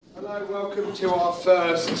Hello, welcome to our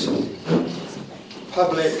first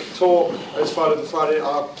public talk as part of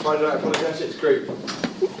our Friday Night Apologetics group.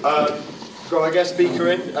 Got our guest speaker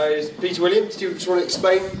in, is Peter Williams. Do you just want to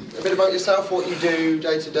explain a bit about yourself, what you do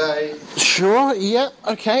day to day? Sure, yeah,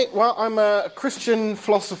 okay. Well, I'm a Christian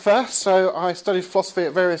philosopher, so I studied philosophy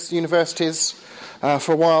at various universities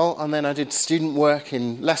for a while, and then I did student work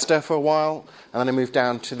in Leicester for a while, and then I moved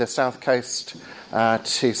down to the south coast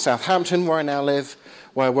to Southampton, where I now live,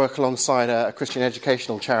 where I work alongside a Christian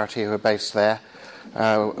educational charity who are based there,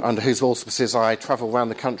 under whose auspices I travel around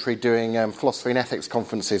the country doing philosophy and ethics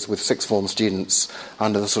conferences with sixth form students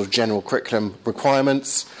under the sort of general curriculum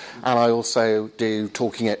requirements, and I also do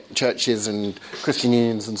talking at churches and Christian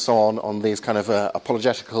unions and so on these kind of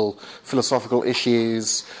apologetical, philosophical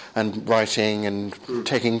issues, and writing and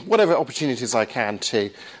taking whatever opportunities I can to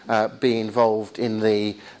be involved in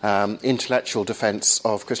the intellectual defence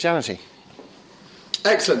of Christianity.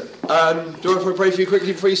 Excellent. Do you want to pray for you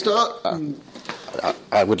quickly before you start?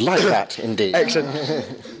 I would like that, indeed. Excellent.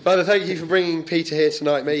 Father, thank you for bringing Peter here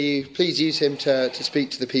tonight. May you please use him to speak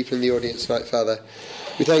to the people in the audience tonight, Father.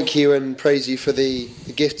 We thank you and praise you for the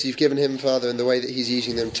gifts you've given him, Father, and the way that he's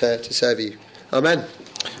using them to serve you. Amen.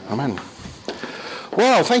 Amen.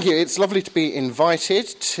 Well, thank you. It's lovely to be invited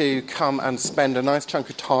to come and spend a nice chunk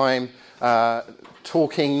of time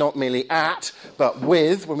talking not merely at, but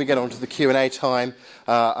with, when we get on to the Q&A time,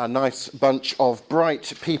 a nice bunch of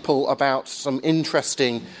bright people about some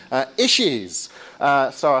interesting issues.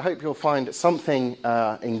 So I hope you'll find something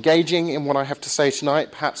engaging in what I have to say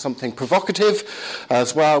tonight, perhaps something provocative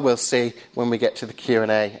as well. We'll see when we get to the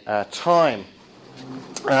Q&A time.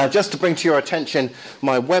 Just to bring to your attention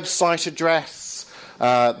my website address.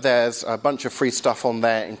 There's a bunch of free stuff on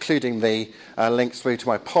there, including the links through to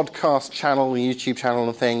my podcast channel, the YouTube channel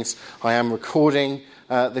and things. I am recording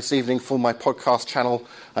this evening for my podcast channel.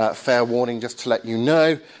 Fair warning, just to let you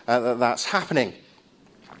know that that's happening.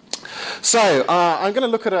 So I'm going to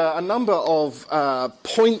look at a number of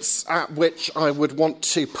points at which I would want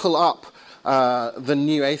to pull up the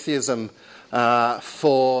new atheism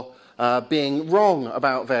for being wrong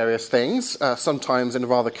about various things, sometimes in a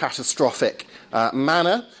rather catastrophic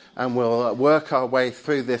manner, and we'll work our way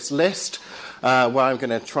through this list where I'm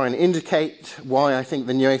going to try and indicate why I think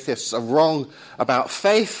the new atheists are wrong about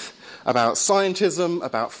faith, about scientism,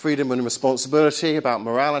 about freedom and responsibility, about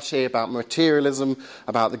morality, about materialism,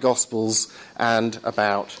 about the Gospels, and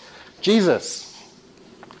about Jesus.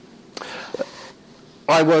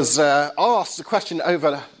 I was asked a question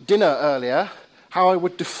over dinner earlier how I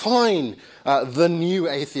would define the new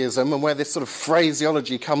atheism and where this sort of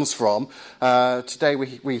phraseology comes from. Today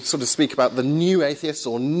we sort of speak about the new atheists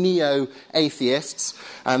or neo-atheists,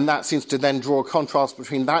 and that seems to then draw a contrast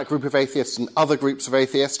between that group of atheists and other groups of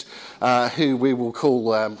atheists who we will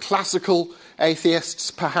call classical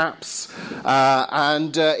atheists, perhaps.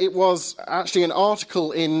 And it was actually an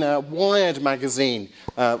article in Wired magazine,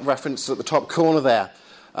 referenced at the top corner there,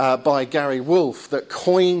 by Gary Wolfe, that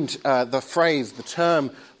coined the phrase, the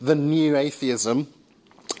term, the new atheism.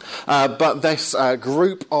 But this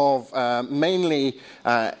group of mainly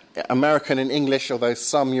American and English, although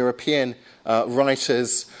some European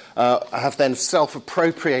writers have then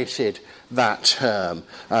self-appropriated that term.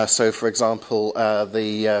 So, for example,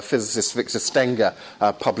 the physicist Victor Stenger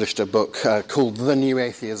published a book called The New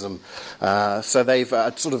Atheism. So they've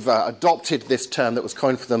sort of adopted this term that was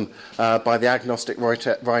coined for them by the agnostic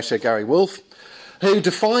writer Gary Wolfe, who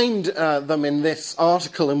defined them in this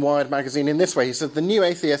article in Wired magazine in this way. He said, the new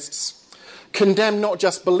atheists condemn not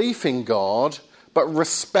just belief in God, but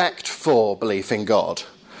respect for belief in God.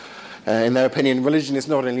 In their opinion, religion is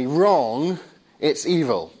not only wrong, it's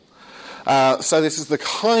evil. So this is the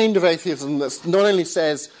kind of atheism that not only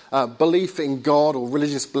says belief in God or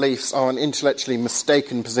religious beliefs are an intellectually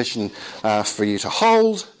mistaken position for you to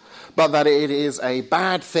hold, but that it is a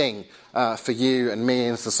bad thing for you and me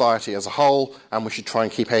and society as a whole, and we should try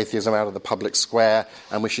and keep atheism out of the public square,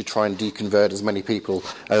 and we should try and deconvert as many people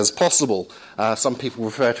as possible. Some people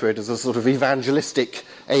refer to it as a sort of evangelistic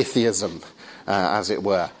atheism, as it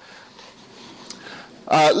were.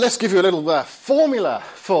 Let's give you a little formula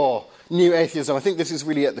for new atheism. I think this is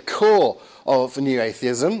really at the core of new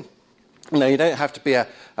atheism. Now, you don't have to be a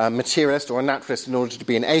materialist or a naturalist in order to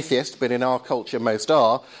be an atheist, but in our culture most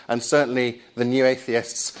are, and certainly the new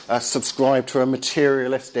atheists subscribe to a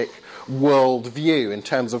materialistic worldview in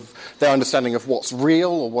terms of their understanding of what's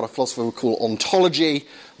real, or what a philosopher would call ontology.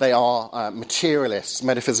 They are materialists,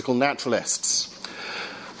 metaphysical naturalists.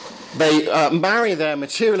 They marry their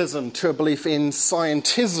materialism to a belief in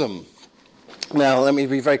scientism. Now, let me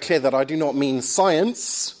be very clear that I do not mean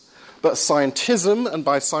science, but scientism, and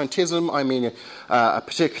by scientism I mean a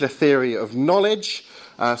particular theory of knowledge.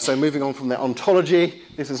 So moving on from their ontology,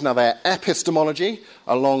 this is now their epistemology,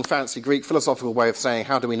 a long fancy Greek philosophical way of saying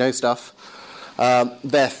how do we know stuff.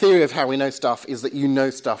 Their theory of how we know stuff is that you know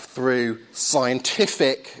stuff through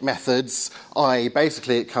scientific methods, i.e.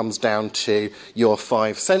 basically it comes down to your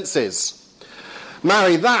five senses.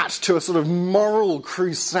 Marry that to a sort of moral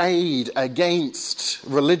crusade against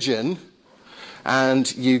religion,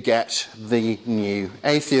 and you get the new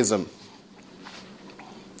atheism.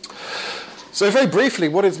 So very briefly,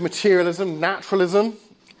 what is materialism, naturalism?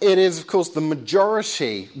 It is, of course, the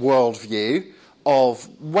majority worldview of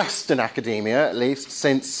Western academia, at least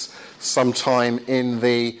since sometime in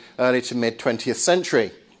the early to mid-20th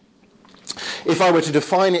century. If I were to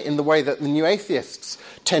define it in the way that the new atheists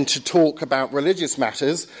tend to talk about religious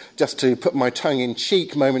matters, just to put my tongue in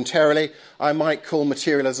cheek momentarily, I might call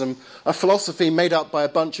materialism a philosophy made up by a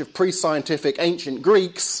bunch of pre-scientific ancient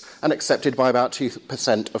Greeks and accepted by about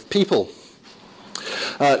 2% of people.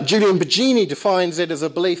 Julian Baggini defines it as a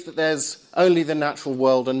belief that there's only the natural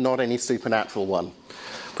world and not any supernatural one.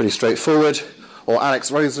 Pretty straightforward. Or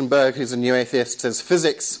Alex Rosenberg, who's a new atheist, says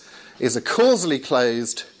physics is a causally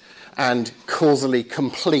closed and causally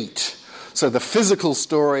complete. So the physical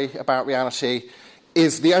story about reality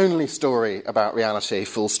is the only story about reality,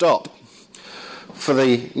 full stop. For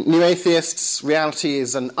the new atheists, reality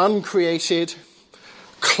is an uncreated,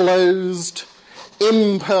 closed,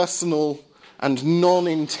 impersonal, and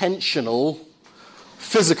non-intentional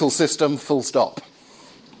physical system, full stop.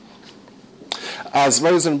 As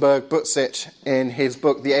Rosenberg puts it in his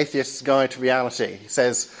book, The Atheist's Guide to Reality, he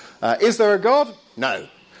says, is there a God? No.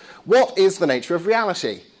 What is the nature of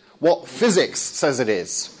reality? What physics says it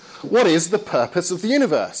is. What is the purpose of the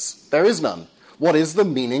universe? There is none. What is the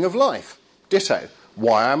meaning of life? Ditto.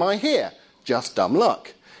 Why am I here? Just dumb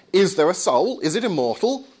luck. Is there a soul? Is it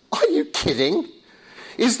immortal? Are you kidding?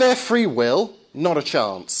 Is there free will? Not a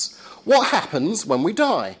chance. What happens when we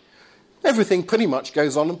die? Everything pretty much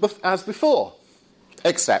goes on as before,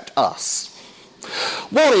 except us.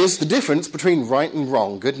 What is the difference between right and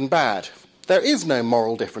wrong, good and bad? There is no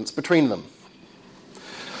moral difference between them.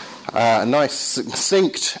 A nice,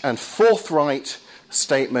 succinct and forthright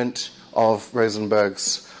statement of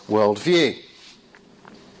Rosenberg's worldview.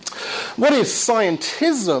 What is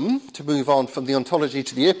scientism, to move on from the ontology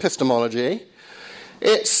to the epistemology?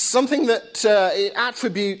 It's something that it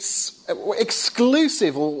attributes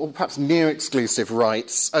exclusive, or perhaps near exclusive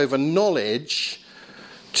rights over knowledge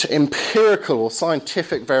to empirical or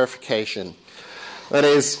scientific verification. That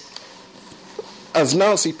is, as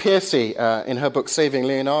Nancy Pearcey in her book Saving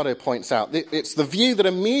Leonardo points out, it's the view that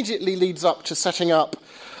immediately leads up to setting up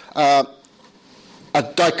a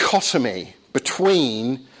dichotomy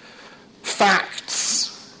between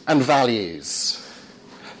facts and values.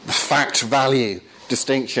 The fact-value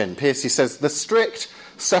distinction. Pearcey says the strict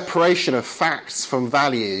separation of facts from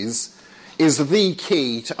values is the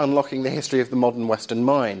key to unlocking the history of the modern Western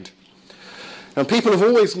mind. Now, people have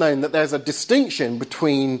always known that there's a distinction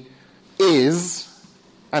between is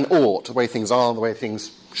and ought, the way things are and the way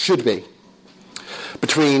things should be,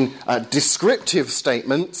 between descriptive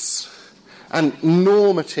statements and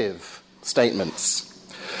normative statements.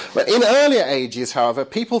 But in earlier ages, however,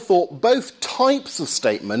 people thought both types of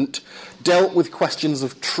statement dealt with questions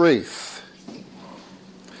of truth.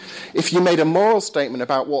 If you made a moral statement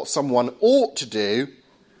about what someone ought to do,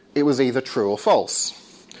 it was either true or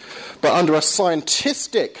false. But under a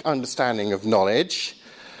scientistic understanding of knowledge,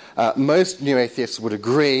 most new atheists would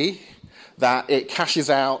agree that it cashes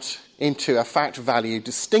out into a fact-value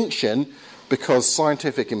distinction because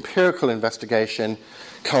scientific empirical investigation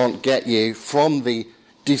can't get you from the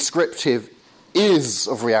descriptive is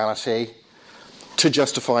of reality to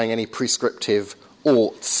justifying any prescriptive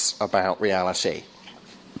oughts about reality.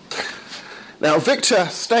 Now, Victor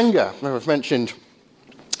Stenger, who I've mentioned,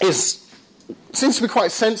 seems to be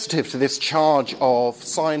quite sensitive to this charge of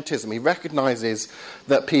scientism. He recognises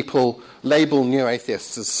that people label new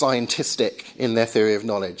atheists as scientistic in their theory of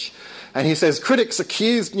knowledge. And he says, critics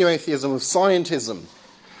accused new atheism of scientism,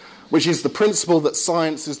 which is the principle that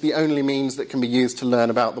science is the only means that can be used to learn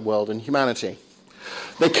about the world and humanity.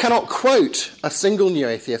 They cannot quote a single new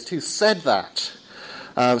atheist who said that.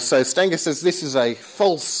 So Stenger says this is a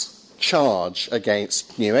false charge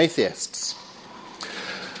against new atheists.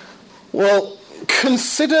 Well,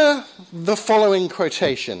 consider the following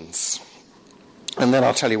quotations, and then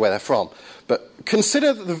I'll tell you where they're from. But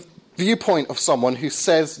consider the viewpoint of someone who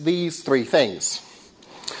says these three things.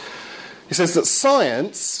 He says that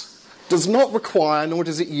science does not require, nor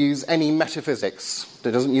does it use any metaphysics.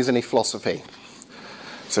 It doesn't use any philosophy.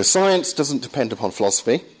 So science doesn't depend upon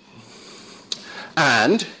philosophy.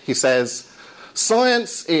 And, he says,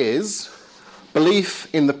 science is belief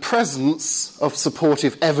in the presence of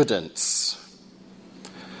supportive evidence.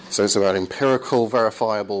 So it's about empirical,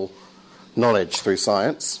 verifiable knowledge through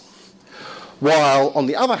science. While, on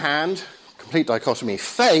the other hand, complete dichotomy,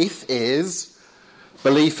 faith is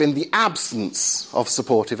belief in the absence of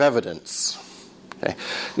supportive evidence. Okay.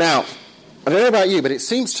 Now, I don't know about you, but it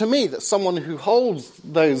seems to me that someone who holds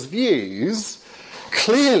those views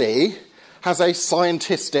clearly has a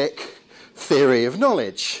scientistic theory of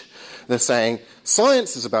knowledge. They're saying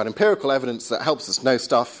science is about empirical evidence that helps us know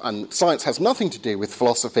stuff, and science has nothing to do with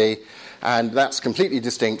philosophy, and that's completely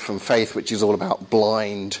distinct from faith, which is all about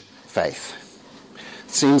blind faith.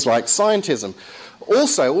 Seems like scientism.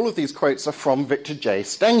 Also, all of these quotes are from Victor J.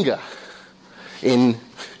 Stenger in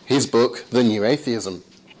his book, The New Atheism.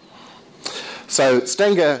 So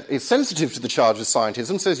Stenger is sensitive to the charge of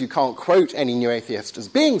scientism, says you can't quote any new atheist as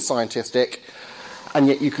being scientistic, and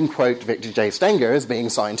yet you can quote Victor J. Stenger as being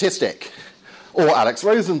scientistic. Or Alex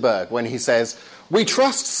Rosenberg, when he says, we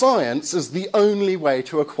trust science as the only way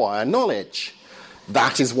to acquire knowledge.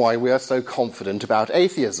 That is why we are so confident about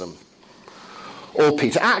atheism. Or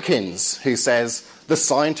Peter Atkins, who says, the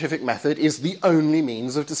scientific method is the only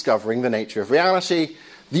means of discovering the nature of reality,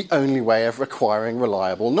 the only way of acquiring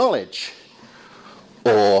reliable knowledge.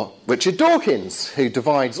 Or Richard Dawkins, who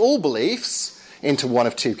divides all beliefs into one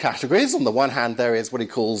of two categories. On the one hand, there is what he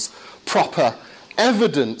calls proper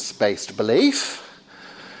evidence-based belief.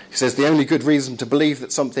 He says the only good reason to believe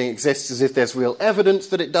that something exists is if there's real evidence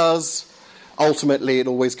that it does. Ultimately, it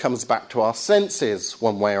always comes back to our senses,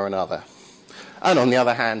 one way or another. And on the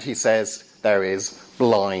other hand, he says there is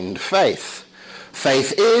blind faith.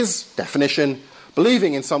 Faith is, definition,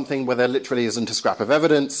 believing in something where there literally isn't a scrap of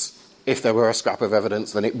evidence. If there were a scrap of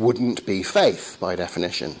evidence, then it wouldn't be faith, by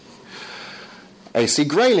definition. A.C.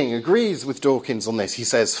 Grayling agrees with Dawkins on this. He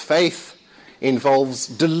says faith involves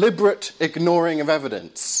deliberate ignoring of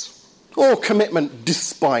evidence, or commitment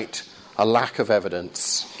despite a lack of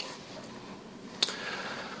evidence.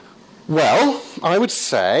 Well, I would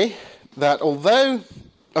say that although,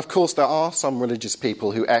 of course, there are some religious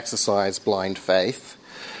people who exercise blind faith,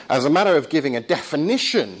 as a matter of giving a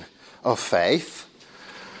definition of faith,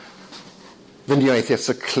 the new atheists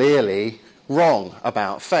are clearly wrong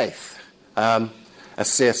about faith. As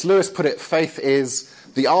C.S. Lewis put it, faith is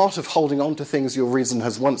the art of holding on to things your reason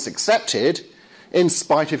has once accepted in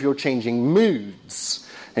spite of your changing moods.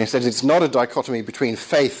 And he said it's not a dichotomy between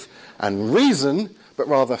faith and reason, but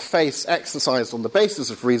rather faith exercised on the basis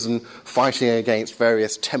of reason, fighting against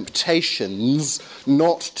various temptations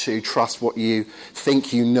not to trust what you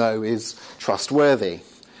think you know is trustworthy.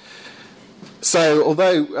 So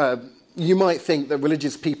although you might think that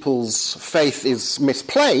religious people's faith is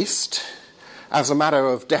misplaced, as a matter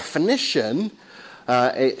of definition,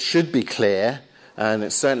 it should be clear, and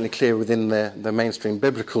it's certainly clear within the mainstream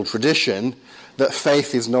biblical tradition, that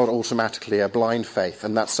faith is not automatically a blind faith,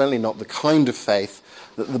 and that's certainly not the kind of faith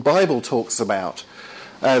that the Bible talks about.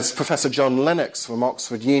 As Professor John Lennox from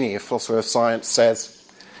Oxford Uni, a philosopher of science, says,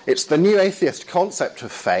 it's the new atheist concept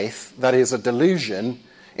of faith that is a delusion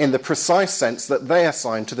in the precise sense that they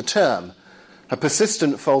assign to the term, a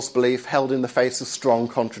persistent false belief held in the face of strong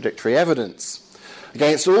contradictory evidence.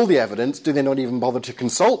 Against all the evidence, do they not even bother to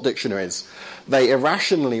consult dictionaries? They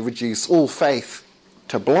irrationally reduce all faith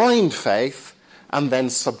to blind faith and then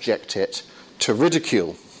subject it to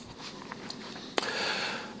ridicule.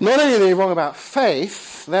 Not only are they wrong about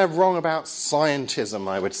faith, they're wrong about scientism,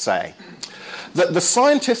 I would say. That the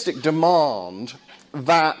scientific demand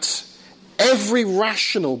that every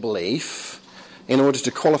rational belief, in order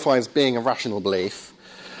to qualify as being a rational belief,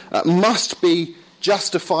 must be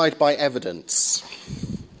justified by evidence.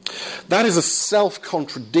 That is a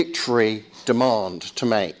self-contradictory demand to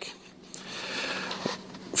make.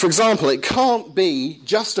 For example, it can't be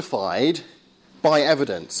justified by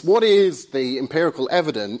evidence. What is the empirical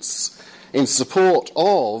evidence in support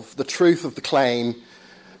of the truth of the claim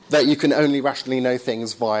that you can only rationally know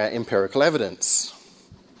things via empirical evidence?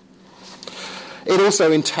 It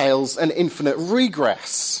also entails an infinite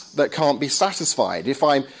regress that can't be satisfied. If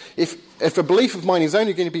a belief of mine is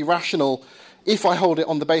only going to be rational if I hold it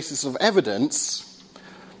on the basis of evidence,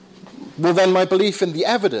 well then my belief in the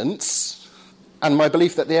evidence and my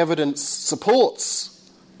belief that the evidence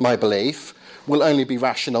supports my belief will only be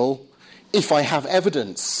rational if I have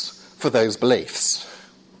evidence for those beliefs.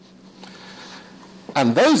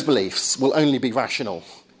 And those beliefs will only be rational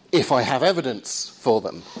if I have evidence for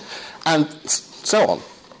them. And so on.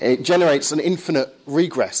 It generates an infinite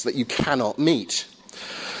regress that you cannot meet.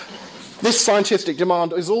 This scientific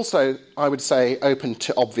demand is also, I would say, open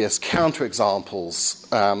to obvious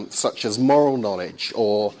counterexamples, such as moral knowledge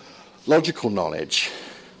or logical knowledge,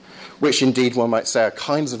 which indeed one might say are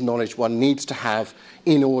kinds of knowledge one needs to have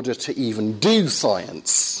in order to even do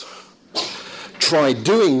science. Try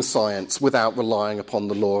doing science without relying upon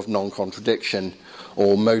the law of non-contradiction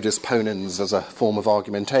or modus ponens as a form of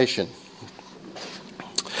argumentation.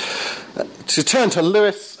 To turn to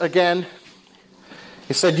Lewis again,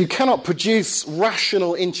 he said, you cannot produce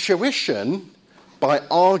rational intuition by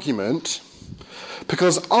argument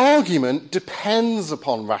because argument depends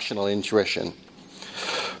upon rational intuition.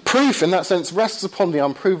 Proof, in that sense, rests upon the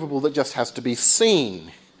unprovable that just has to be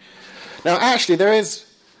seen. Now, actually, there is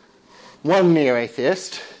one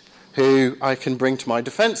neo-atheist who I can bring to my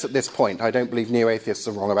defence at this point. I don't believe neo-atheists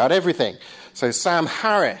are wrong about everything. So Sam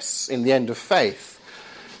Harris, in The End of Faith,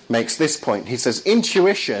 makes this point. He says,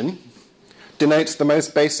 intuition denotes the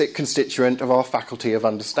most basic constituent of our faculty of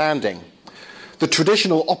understanding. The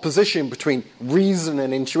traditional opposition between reason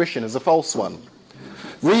and intuition is a false one.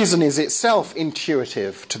 Reason is itself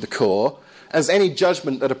intuitive to the core, as any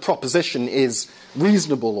judgment that a proposition is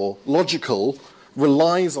reasonable or logical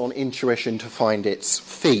relies on intuition to find its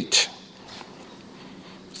feet.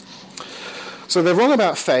 So they're wrong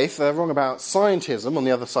about faith, they're wrong about scientism on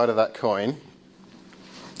the other side of that coin.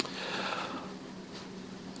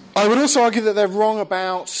 I would also argue that they're wrong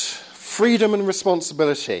about freedom and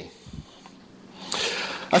responsibility.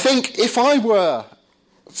 I think if I were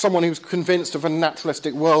someone who's convinced of a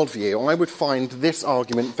naturalistic worldview, I would find this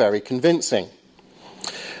argument very convincing.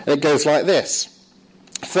 And it goes like this.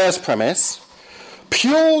 First premise,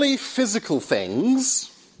 purely physical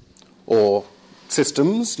things, or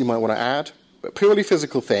systems, you might want to add, but purely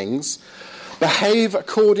physical things, behave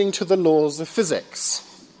according to the laws of physics.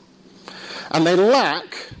 And they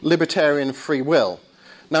lack libertarian free will.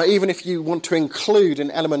 Now, even if you want to include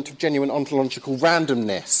an element of genuine ontological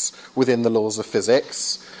randomness within the laws of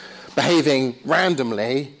physics, behaving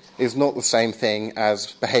randomly is not the same thing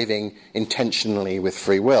as behaving intentionally with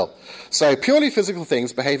free will. So purely physical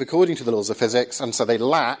things behave according to the laws of physics, and so they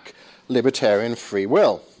lack libertarian free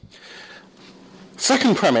will.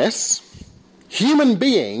 Second premise, human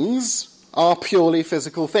beings are purely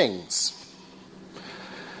physical things.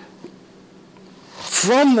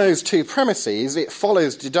 From those two premises, it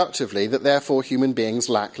follows deductively that therefore human beings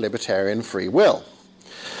lack libertarian free will.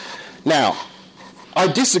 Now, I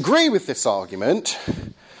disagree with this argument,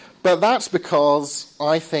 but that's because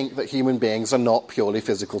I think that human beings are not purely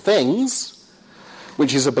physical things,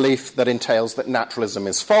 which is a belief that entails that naturalism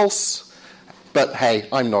is false. But hey,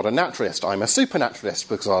 I'm not a naturalist, I'm a supernaturalist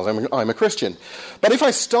because I'm a Christian. But if I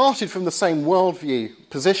started from the same worldview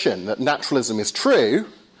position that naturalism is true,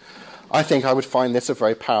 I think I would find this a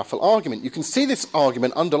very powerful argument. You can see this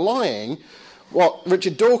argument underlying what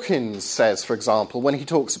Richard Dawkins says, for example, when he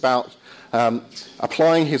talks about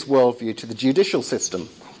applying his worldview to the judicial system.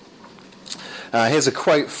 Here's a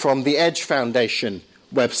quote from the Edge Foundation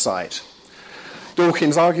website.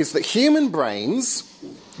 Dawkins argues that human brains,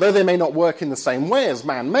 though they may not work in the same way as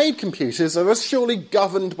man-made computers, are as surely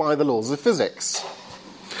governed by the laws of physics.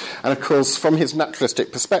 And of course, from his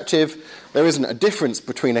naturalistic perspective, there isn't a difference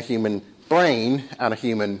between a human brain and a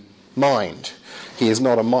human mind. He is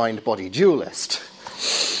not a mind-body dualist.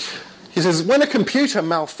 He says, when a computer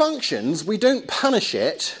malfunctions, we don't punish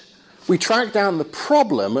it, we track down the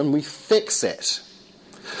problem and we fix it.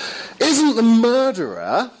 Isn't the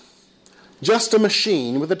murderer just a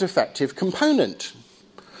machine with a defective component?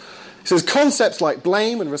 He says, concepts like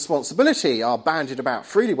blame and responsibility are bandied about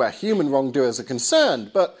freely where human wrongdoers are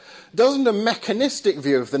concerned, but doesn't a mechanistic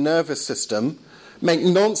view of the nervous system make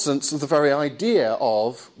nonsense of the very idea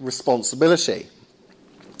of responsibility?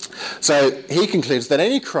 So he concludes that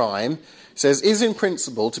any crime, says, is in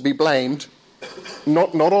principle to be blamed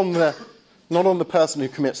not on the person who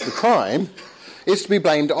commits the crime, is to be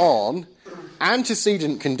blamed on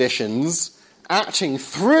antecedent conditions acting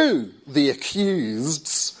through the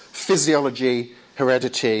accused's physiology,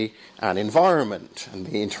 heredity, and environment, and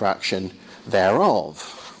the interaction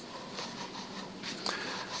thereof.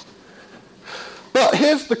 But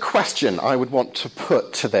here's the question I would want to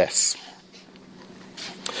put to this,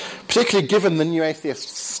 particularly given the new atheist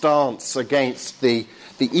stance against the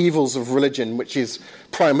evils of religion, which is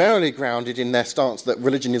primarily grounded in their stance that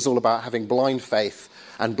religion is all about having blind faith,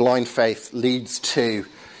 and blind faith leads to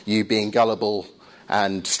you being gullible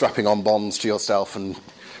and strapping on bombs to yourself and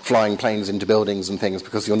flying planes into buildings and things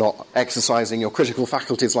because you're not exercising your critical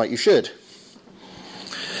faculties like you should.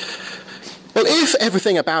 Well, if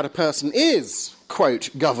everything about a person is, quote,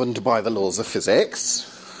 governed by the laws of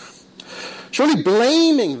physics, Surely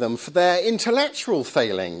blaming them for their intellectual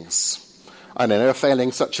failings, I don't know,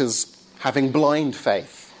 failings such as having blind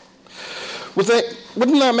faith.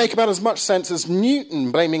 Wouldn't that make about as much sense as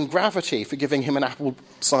Newton blaming gravity for giving him an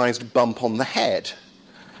apple-sized bump on the head?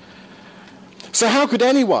 So how could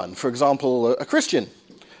anyone, for example, a Christian,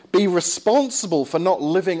 be responsible for not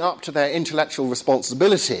living up to their intellectual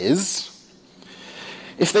responsibilities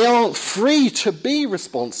if they aren't free to be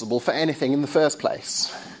responsible for anything in the first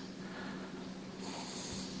place?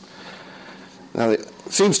 Now, it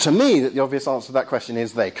seems to me that the obvious answer to that question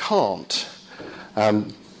is they can't.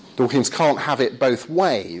 Dawkins can't have it both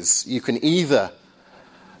ways. You can either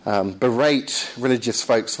berate religious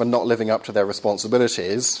folks for not living up to their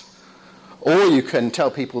responsibilities, or you can tell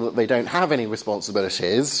people that they don't have any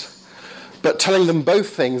responsibilities, but telling them both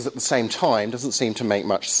things at the same time doesn't seem to make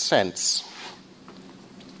much sense.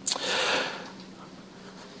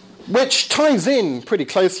 Which ties in pretty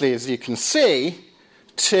closely, as you can see,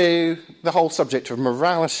 to the whole subject of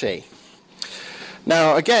morality.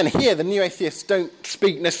 Now, again, here, the new atheists don't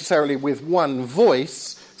speak necessarily with one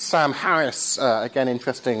voice. Sam Harris, again,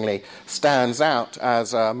 interestingly, stands out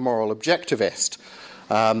as a moral objectivist.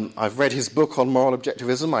 I've read his book on moral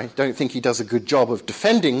objectivism. I don't think he does a good job of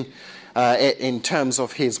defending it in terms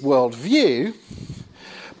of his worldview,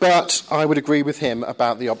 but I would agree with him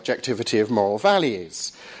about the objectivity of moral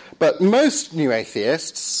values. But most new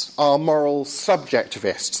atheists are moral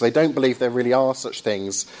subjectivists. They don't believe there really are such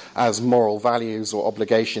things as moral values or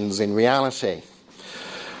obligations in reality.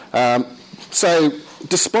 So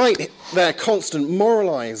despite their constant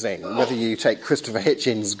moralising, whether you take Christopher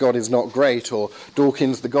Hitchens' God is not great or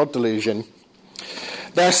Dawkins' The God Delusion,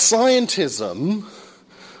 their scientism,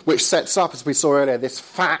 which sets up, as we saw earlier, this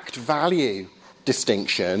fact-value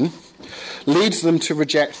distinction, leads them to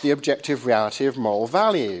reject the objective reality of moral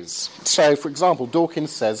values. So, for example,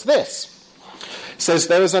 Dawkins says this. He says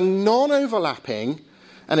there is a non-overlapping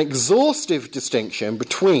and exhaustive distinction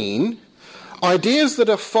between ideas that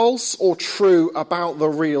are false or true about the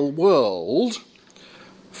real world,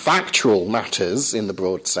 factual matters in the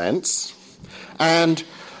broad sense, and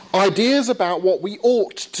ideas about what we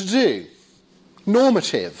ought to do,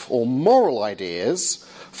 normative or moral ideas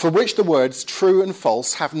for which the words true and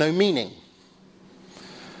false have no meaning.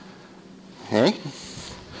 Okay?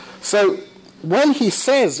 So when he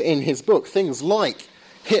says in his book things like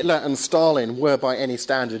Hitler and Stalin were by any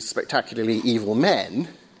standards spectacularly evil men,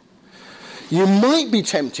 you might be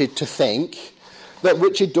tempted to think that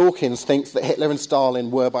Richard Dawkins thinks that Hitler and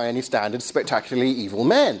Stalin were by any standards spectacularly evil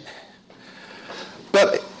men.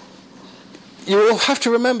 But you will have to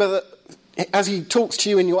remember that as he talks to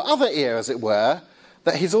you in your other ear, as it were,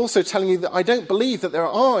 that he's also telling you that I don't believe that there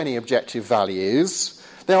are any objective values.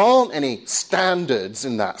 There aren't any standards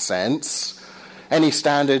in that sense. Any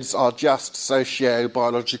standards are just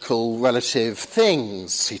socio-biological relative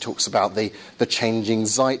things. He talks about the changing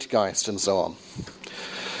zeitgeist and so on.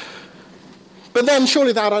 But then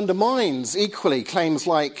surely that undermines equally claims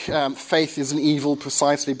like faith is an evil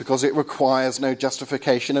precisely because it requires no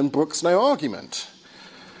justification and brooks no argument.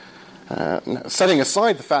 Setting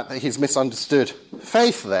aside the fact that he's misunderstood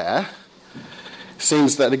faith there,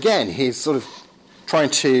 seems that, again, he's sort of trying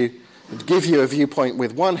to give you a viewpoint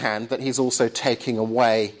with one hand that he's also taking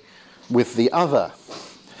away with the other.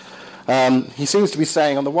 He seems to be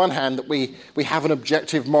saying, on the one hand, that we have an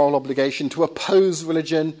objective moral obligation to oppose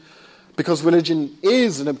religion because religion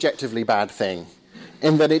is an objectively bad thing,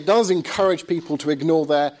 in that it does encourage people to ignore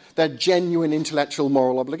their genuine intellectual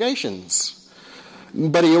moral obligations.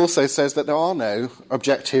 But he also says that there are no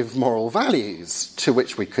objective moral values to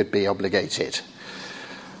which we could be obligated.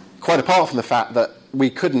 Quite apart from the fact that we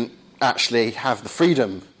couldn't actually have the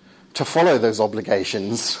freedom to follow those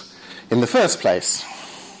obligations in the first place.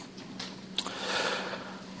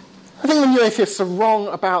 I think the new atheists are wrong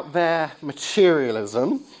about their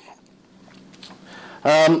materialism.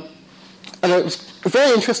 And it was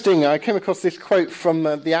very interesting. I came across this quote from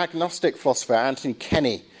the agnostic philosopher Anthony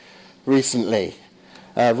Kenny recently.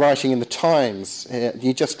 Writing in the Times,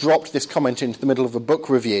 he just dropped this comment into the middle of a book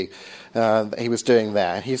review that he was doing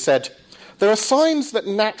there. He said, "There are signs that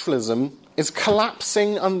naturalism is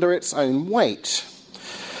collapsing under its own weight."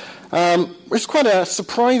 It's quite a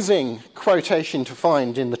surprising quotation to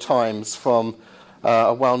find in the Times from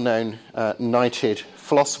a well-known knighted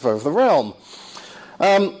philosopher of the realm.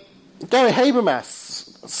 Gary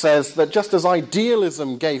Habermas says that just as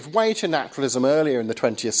idealism gave way to naturalism earlier in the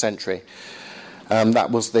 20th century,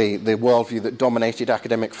 that was the worldview that dominated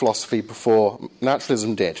academic philosophy before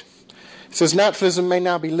naturalism did. He says naturalism may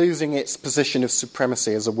now be losing its position of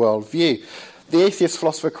supremacy as a worldview. the atheist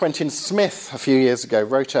philosopher Quentin Smith, a few years ago,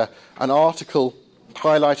 wrote an article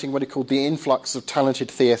highlighting what he called the influx of talented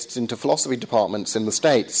theists into philosophy departments in the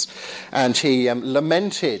States. And he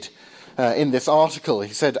lamented in this article,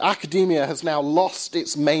 he said, academia has now lost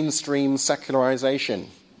its mainstream secularization.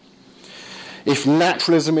 If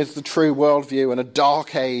naturalism is the true worldview and a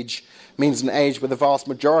dark age means an age where the vast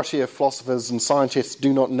majority of philosophers and scientists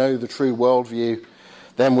do not know the true worldview,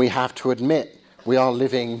 then we have to admit we are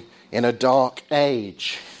living in a dark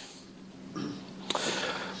age.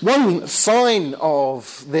 One sign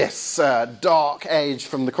of this dark age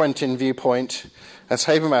from the Quentin viewpoint, as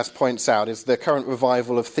Habermas points out, is the current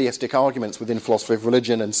revival of theistic arguments within philosophy of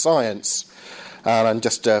religion and science. And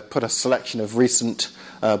just put a selection of recent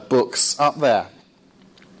books up there.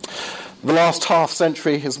 The last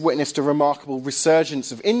half-century has witnessed a remarkable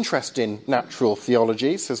resurgence of interest in natural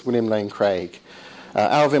theology, says William Lane Craig.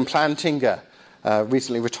 Alvin Plantinga,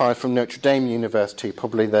 recently retired from Notre Dame University,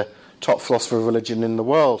 probably the top philosopher of religion in the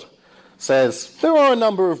world, says, there are a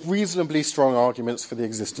number of reasonably strong arguments for the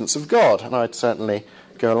existence of God, and I'd certainly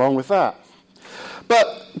go along with that.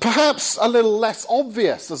 But perhaps a little less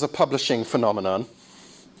obvious as a publishing phenomenon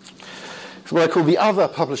is what I call the other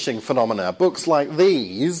publishing phenomena. Books like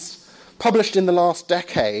these, published in the last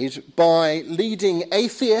decade by leading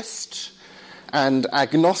atheist and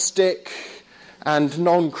agnostic and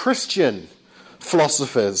non-Christian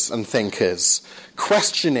philosophers and thinkers,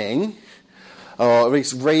 questioning, or at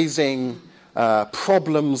least raising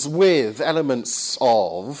problems with elements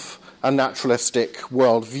of a naturalistic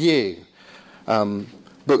worldview.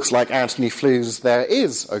 Books like Anthony Flou's There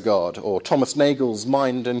Is a God, or Thomas Nagel's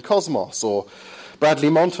Mind and Cosmos, or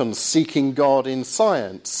Bradley Monton's Seeking God in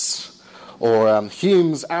Science, or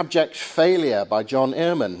Hume's Abject Failure by John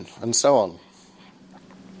Ehrman, and so on.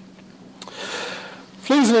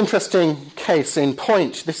 Flou's an interesting case in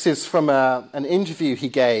point. This is from an interview he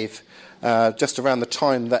gave just around the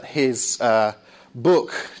time that his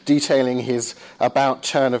book detailing his about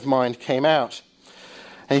turn of mind came out.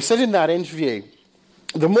 And he said in that interview,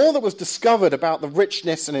 the more that was discovered about the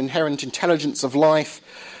richness and inherent intelligence of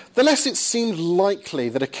life, the less it seemed likely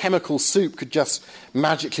that a chemical soup could just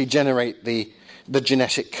magically generate the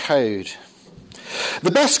genetic code.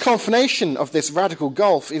 The best confirmation of this radical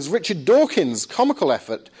gulf is Richard Dawkins' comical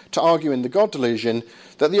effort to argue in The God Delusion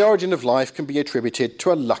that the origin of life can be attributed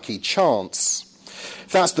to a lucky chance. If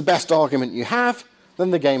that's the best argument you have,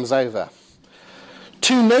 then the game's over.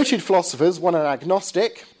 Two noted philosophers, one an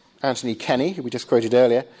agnostic, Anthony Kenny, who we just quoted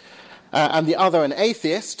earlier, and the other an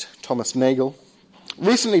atheist, Thomas Nagel,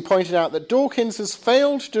 recently pointed out that Dawkins has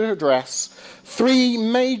failed to address three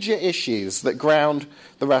major issues that ground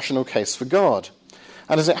the rational case for God.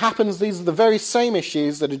 And as it happens, these are the very same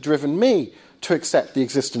issues that had driven me to accept the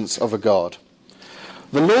existence of a God.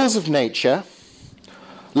 The laws of nature,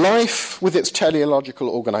 life with its teleological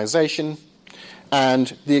organization,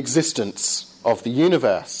 and the existence of the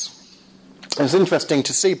universe. It's interesting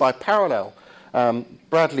to see by parallel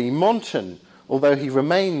Bradley Monton, although he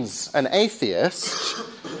remains an atheist,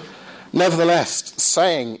 nevertheless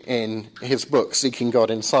saying in his book, Seeking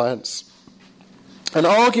God in Science, an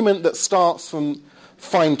argument that starts from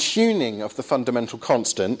fine-tuning of the fundamental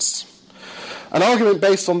constants, an argument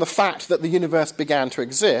based on the fact that the universe began to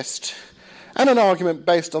exist, and an argument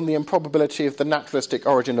based on the improbability of the naturalistic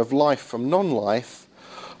origin of life from non-life,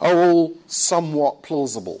 are all somewhat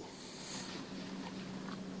plausible.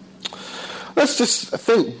 Let's just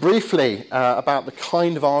think briefly about the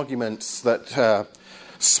kind of arguments that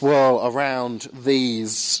swirl around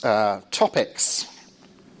these topics.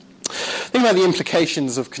 Think about the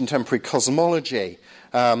implications of contemporary cosmology.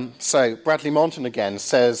 So Bradley Monton again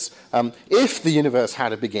says, if the universe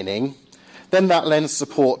had a beginning, then that lends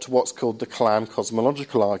support to what's called the Kalam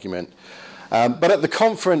cosmological argument. But at the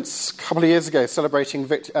conference a couple of years ago, celebrating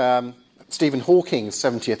Stephen Hawking's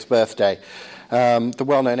 70th birthday, the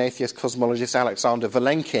well-known atheist cosmologist Alexander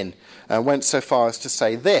Vilenkin went so far as to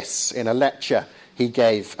say this in a lecture he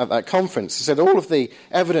gave at that conference. He said, all of the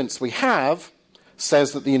evidence we have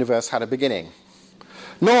says that the universe had a beginning.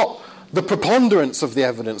 Not the preponderance of the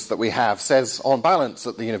evidence that we have says on balance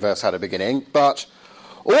that the universe had a beginning, but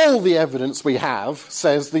all the evidence we have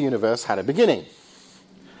says the universe had a beginning.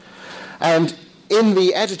 And in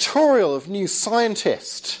the editorial of New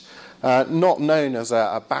Scientist, not known as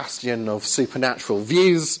a bastion of supernatural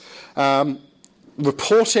views,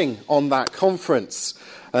 reporting on that conference,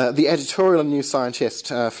 the editorial of New Scientist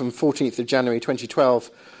from 14th of January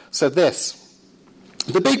 2012 said this: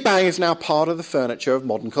 the Big Bang is now part of the furniture of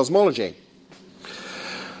modern cosmology.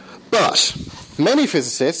 But many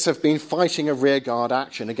physicists have been fighting a rearguard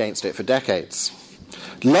action against it for decades.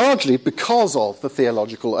 largely because of the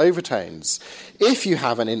theological overtones. If you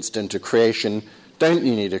have an instant of creation, don't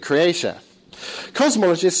you need a creator?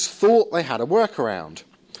 Cosmologists thought they had a workaround.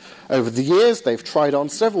 Over the years, they've tried on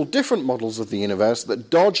several different models of the universe that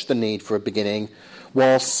dodged the need for a beginning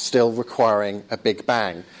whilst still requiring a Big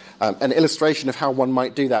Bang. An illustration of how one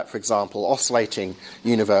might do that, for example, oscillating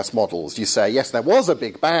universe models. You say, yes, there was a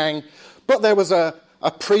Big Bang, but there was a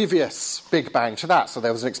previous Big Bang to that. So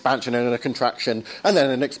there was an expansion and a contraction, and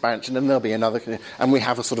then an expansion, and there'll be another. And we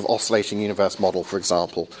have a sort of oscillating universe model, for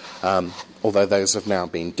example, although those have now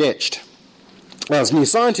been ditched. As New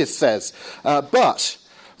Scientist says, but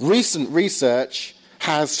recent research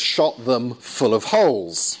has shot them full of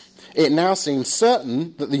holes. It now seems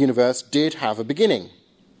certain that the universe did have a beginning.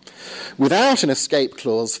 Without an escape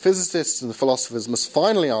clause, physicists and philosophers must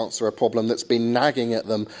finally answer a problem that's been nagging at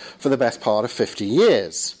them for the best part of 50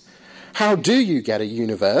 years. How do you get a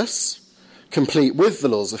universe, complete with the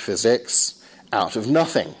laws of physics, out of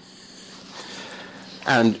nothing?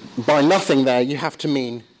 And by nothing there, you have to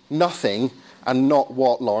mean nothing and not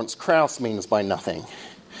what Lawrence Krauss means by nothing.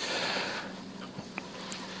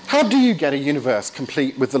 How do you get a universe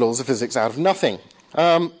complete with the laws of physics out of nothing?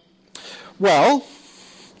 Well,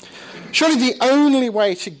 surely the only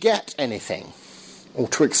way to get anything, or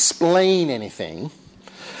to explain anything,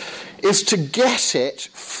 is to get it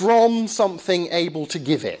from something able to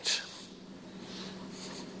give it.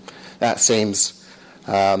 That seems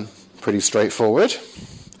pretty straightforward.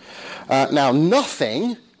 Now,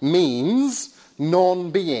 nothing means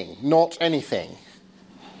non-being, not anything.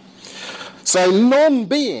 So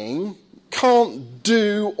non-being can't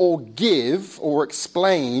do or give or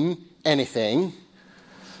explain anything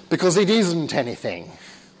because it isn't anything.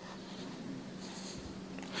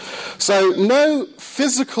 So no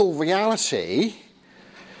physical reality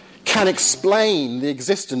can explain the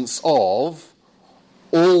existence of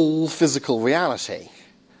all physical reality.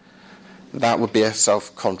 That would be a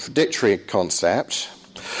self-contradictory concept.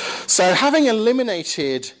 So having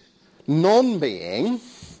eliminated non-being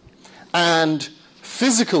and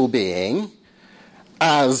physical being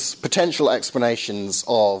as potential explanations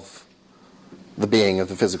of the being of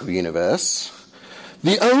the physical universe,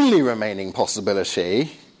 the only remaining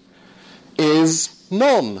possibility is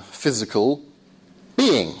non-physical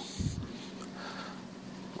being,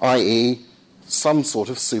 i.e. some sort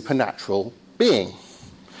of supernatural being.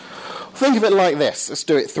 Think of it like this. Let's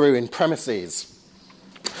do it through in premises.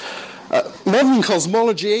 Modern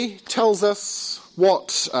cosmology tells us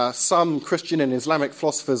what some Christian and Islamic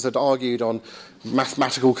philosophers had argued on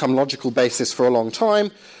mathematical cum logical basis for a long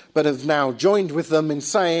time, but have now joined with them in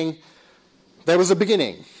saying there was a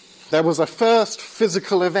beginning. There was a first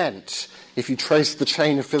physical event. If you trace the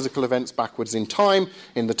chain of physical events backwards in time,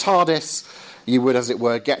 in the TARDIS, you would, as it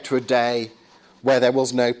were, get to a day where there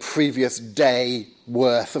was no previous day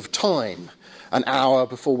worth of time, an hour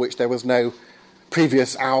before which there was no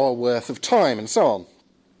previous hour worth of time, and so on.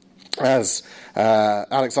 As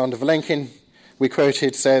Alexander Vilenkin, we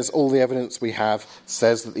quoted, says, all the evidence we have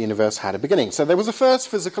says that the universe had a beginning. So there was a first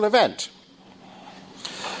physical event.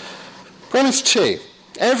 Premise 2.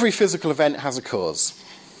 Every physical event has a cause.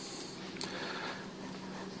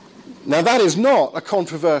 Now that is not a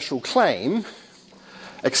controversial claim,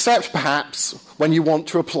 except perhaps when you want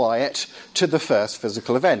to apply it to the first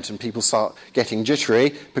physical event, and people start getting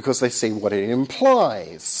jittery because they see what it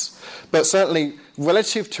implies. But certainly,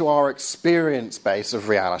 relative to our experience base of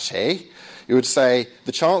reality, you would say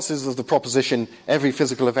the chances of the proposition every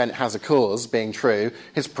physical event has a cause being true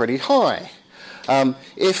is pretty high.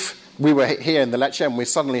 If we were here in the lecture and we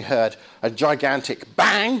suddenly heard a gigantic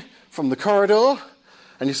bang from the corridor,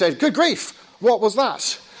 and you said, good grief, what was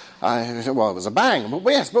that? I said, well, it was a bang.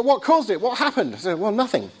 But yes, but what caused it? What happened? I said, well,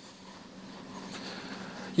 nothing.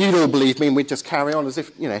 You'd all believe me and we'd just carry on as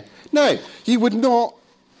if, No, you would not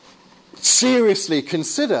seriously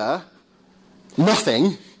consider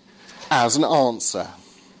nothing as an answer.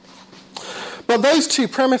 But those two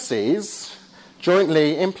premises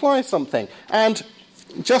jointly imply something. And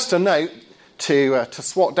just a note, to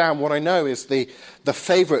swat down what I know is the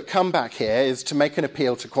favourite comeback here is to make an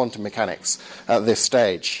appeal to quantum mechanics at this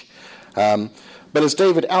stage. But as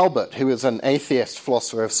David Albert, who is an atheist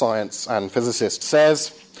philosopher of science and physicist,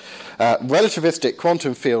 says, relativistic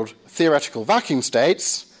quantum field theoretical vacuum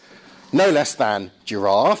states, no less than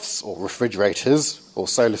giraffes or refrigerators or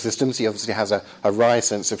solar systems, he obviously has a wry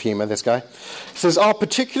sense of humour, this guy, says, are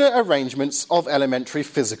particular arrangements of elementary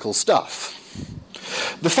physical stuff.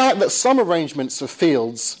 The fact that some arrangements of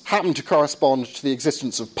fields happen to correspond to the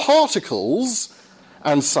existence of particles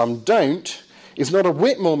and some don't is not a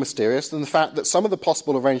whit more mysterious than the fact that some of the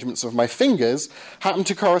possible arrangements of my fingers happen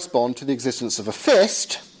to correspond to the existence of a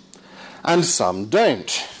fist, and some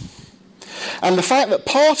don't. And the fact that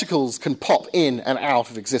particles can pop in and out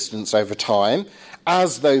of existence over time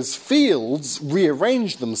as those fields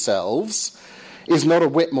rearrange themselves is not a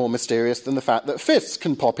whit more mysterious than the fact that fists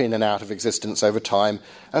can pop in and out of existence over time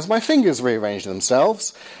as my fingers rearrange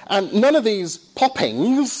themselves. And none of these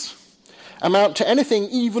poppings amount to anything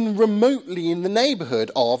even remotely in the neighbourhood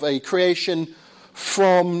of a creation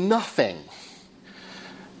from nothing.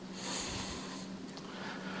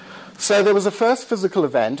 So there was a first physical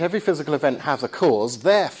event. Every physical event has a cause.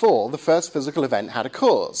 Therefore, the first physical event had a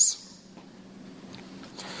cause.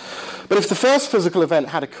 But if the first physical event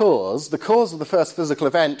had a cause, the cause of the first physical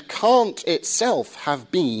event can't itself have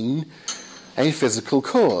been a physical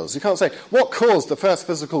cause. You can't say, what caused the first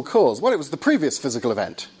physical cause? Well, it was the previous physical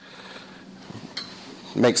event.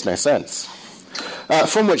 Makes no sense.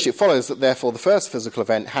 From which it follows that, therefore, the first physical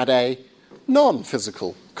event had a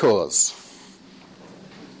non-physical cause.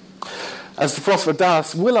 As the philosopher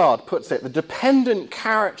Dallas Willard puts it, the dependent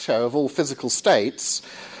character of all physical states,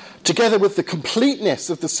 together with the completeness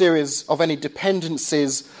of the series of any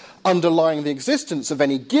dependencies underlying the existence of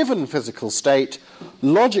any given physical state,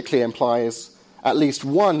 logically implies at least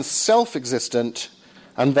one self-existent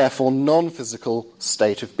and therefore non-physical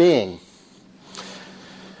state of being.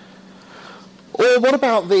 Or what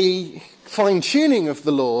about the fine-tuning of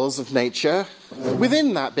the laws of nature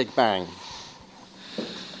within that Big Bang?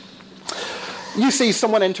 You see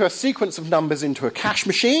someone enter a sequence of numbers into a cash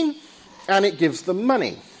machine, and it gives them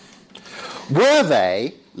money. Were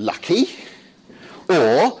they lucky,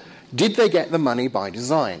 or did they get the money by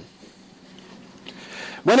design?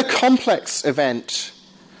 When a complex event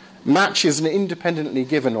matches an independently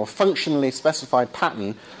given or functionally specified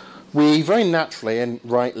pattern, we very naturally and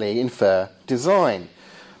rightly infer design.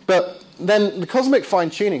 But then the cosmic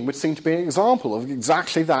fine-tuning would seem to be an example of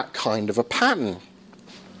exactly that kind of a pattern.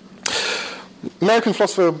 American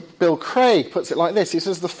philosopher Bill Craig puts it like this. He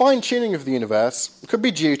says, the fine-tuning of the universe could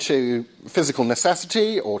be due to physical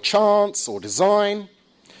necessity or chance or design.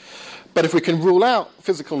 But if we can rule out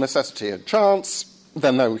physical necessity and chance,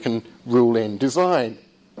 then we can rule in design.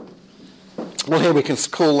 Well, here we can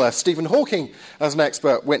call Stephen Hawking as an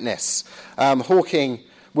expert witness. Hawking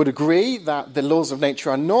would agree that the laws of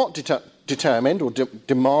nature are not determined or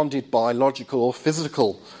demanded by logical or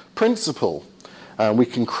physical principle. We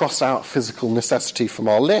can cross out physical necessity from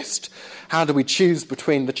our list. How do we choose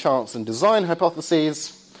between the chance and design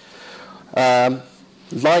hypotheses?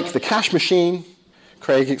 Like the cash machine,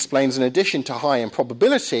 Craig explains, in addition to high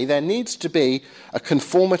improbability, there needs to be a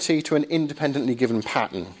conformity to an independently given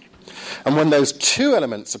pattern. And when those two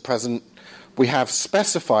elements are present, we have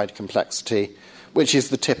specified complexity, which is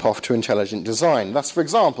the tip-off to intelligent design. Thus, for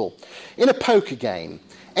example, in a poker game,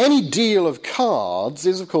 any deal of cards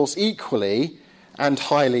is, of course, equally and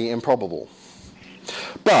highly improbable.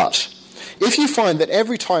 But if you find that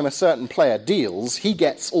every time a certain player deals, he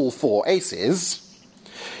gets all four aces,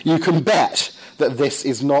 you can bet that this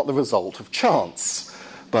is not the result of chance,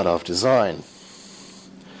 but of design.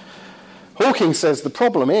 Hawking says the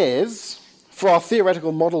problem is, for our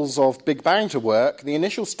theoretical models of Big Bang to work, the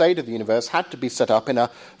initial state of the universe had to be set up in a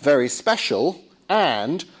very special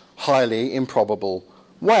and highly improbable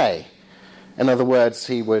way. In other words,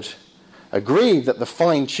 he would agree that the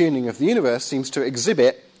fine-tuning of the universe seems to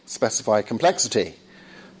exhibit specified complexity.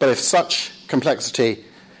 But if such complexity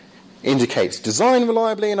indicates design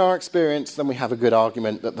reliably in our experience, then we have a good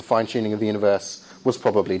argument that the fine-tuning of the universe was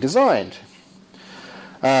probably designed.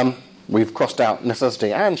 We've crossed out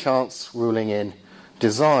necessity and chance, ruling in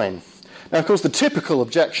design. Now, of course, the typical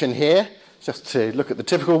objection here, just to look at the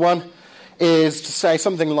typical one, is to say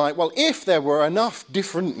something like, well, if there were enough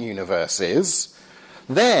different universes,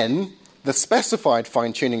 then the specified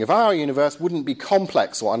fine-tuning of our universe wouldn't be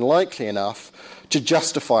complex or unlikely enough to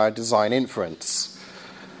justify a design inference.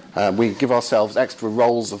 We give ourselves extra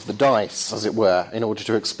rolls of the dice, as it were, in order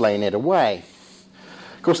to explain it away.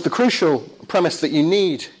 Of course, the crucial premise that you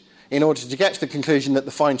need in order to get to the conclusion that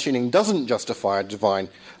the fine-tuning doesn't justify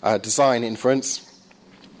a design inference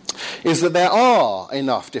is that there are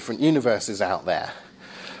enough different universes out there,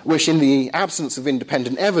 which in the absence of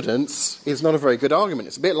independent evidence is not a very good argument.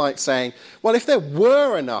 It's a bit like saying, well, if there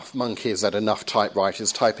were enough monkeys at enough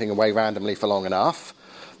typewriters typing away randomly for long enough,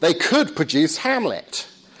 they could produce Hamlet.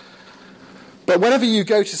 But whenever you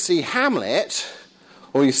go to see Hamlet,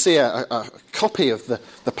 or you see a copy of the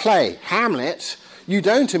play Hamlet, you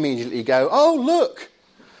don't immediately go, oh, look,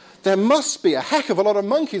 there must be a heck of a lot of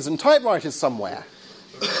monkeys and typewriters somewhere.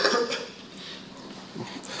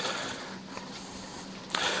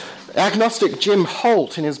 Agnostic Jim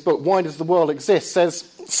Holt, in his book Why Does the World Exist, says,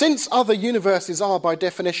 since other universes are by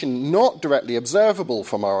definition not directly observable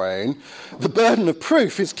from our own, the burden of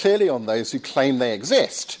proof is clearly on those who claim they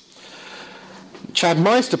exist. Chad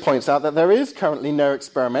Meister points out that there is currently no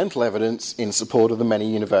experimental evidence in support of the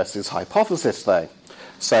many universes hypothesis, though.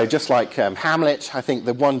 So just like Hamlet, I think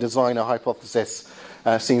the one designer hypothesis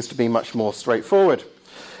seems to be much more straightforward.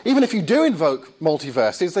 Even if you do invoke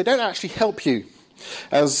multiverses, they don't actually help you.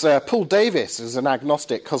 As Paul Davis, as an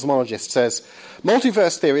agnostic cosmologist, says,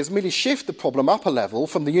 multiverse theories merely shift the problem up a level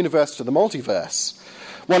from the universe to the multiverse.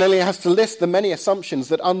 One only has to list the many assumptions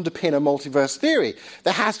that underpin a multiverse theory.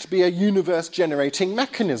 There has to be a universe-generating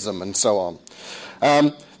mechanism, and so on.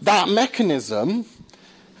 That mechanism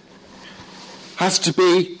has to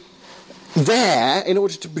be there in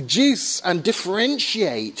order to produce and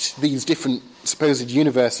differentiate these different supposed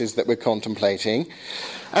universes that we're contemplating.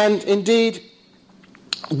 And indeed,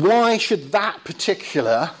 why should that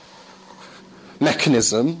particular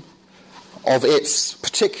mechanism of its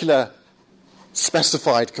particular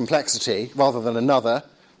specified complexity, rather than another,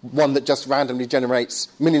 one that just randomly generates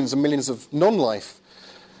millions and millions of non-life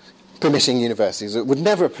permitting universes, it would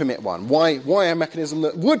never permit one. Why a mechanism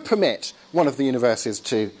that would permit one of the universes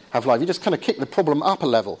to have life? You just kind of kick the problem up a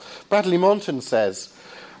level. Bradley Monton says,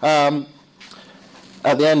 at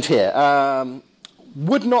the end here,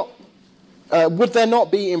 would there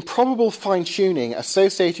not be improbable fine-tuning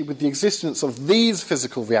associated with the existence of these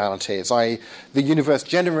physical realities, i.e. the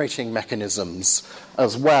universe-generating mechanisms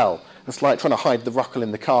as well? It's like trying to hide the ruckle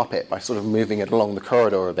in the carpet by sort of moving it along the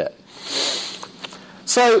corridor a bit.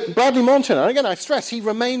 So Bradley Monton, and again I stress, he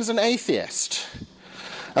remains an atheist.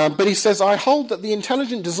 But he says, I hold that the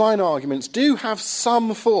intelligent design arguments do have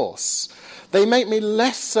some force. They make me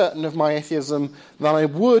less certain of my atheism than I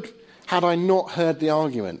would had I not heard the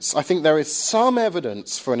arguments. I think there is some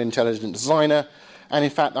evidence for an intelligent designer, and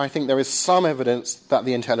in fact I think there is some evidence that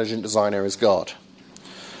the intelligent designer is God.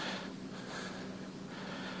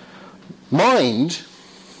 Mind,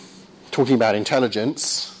 talking about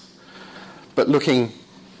intelligence, but looking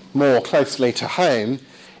more closely to home,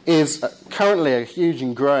 is currently a huge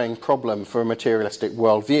and growing problem for a materialistic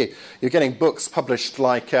worldview. You're getting books published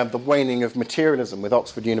like The Waning of Materialism with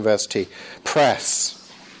Oxford University Press.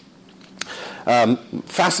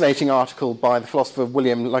 Fascinating article by the philosopher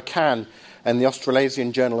William Lacan in the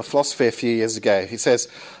Australasian Journal of Philosophy a few years ago. He says,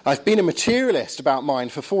 I've been a materialist about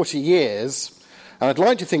mind for 40 years, and I'd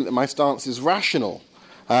like to think that my stance is rational,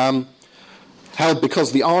 held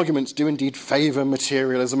because the arguments do indeed favour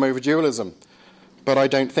materialism over dualism. But I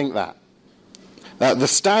don't think that. The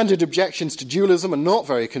standard objections to dualism are not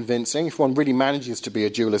very convincing. If one really manages to be a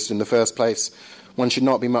dualist in the first place, one should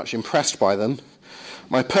not be much impressed by them.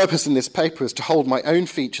 My purpose in this paper is to hold my own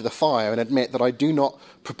feet to the fire and admit that I do not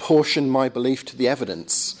proportion my belief to the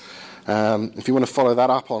evidence. If you want to follow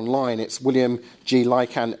that up online, it's William G.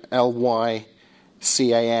 Lycan, L-Y-C-A-N,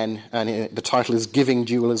 and the title is Giving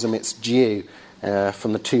Dualism Its Due,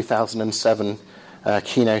 from the 2007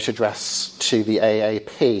 keynote address to the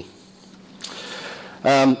AAP.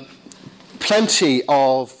 Plenty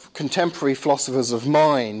of contemporary philosophers of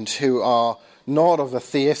mind who are not of a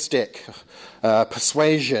theistic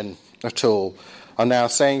persuasion at all are now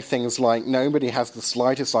saying things like nobody has the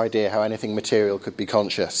slightest idea how anything material could be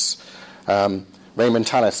conscious. Raymond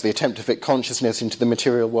Tallis, the attempt to fit consciousness into the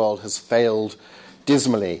material world has failed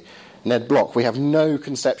dismally. Ned Block, we have no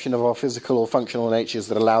conception of our physical or functional natures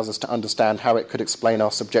that allows us to understand how it could explain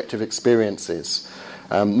our subjective experiences.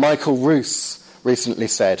 Michael Roos recently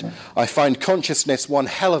said, I find consciousness one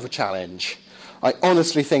hell of a challenge. I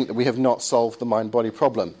honestly think that we have not solved the mind-body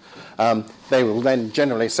problem. They will then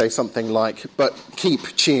generally say something like, but keep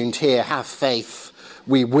tuned here, have faith,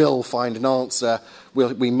 we will find an answer,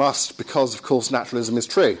 we must, because of course naturalism is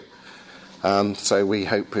true. So we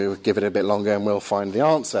hope we'll give it a bit longer and we'll find the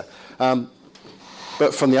answer.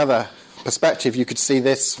 But from the other perspective, you could see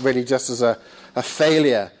this really just as a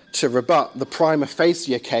failure to rebut the prima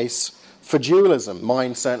facie case for dualism.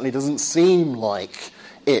 Mind certainly doesn't seem like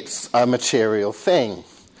it's a material thing.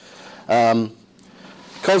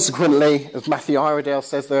 Consequently, as Matthew Iredale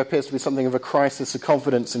says, there appears to be something of a crisis of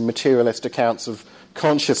confidence in materialist accounts of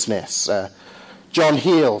consciousness. John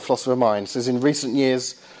Heel, philosopher of mind, says in recent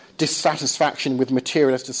years, dissatisfaction with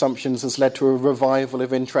materialist assumptions has led to a revival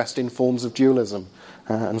of interest in forms of dualism,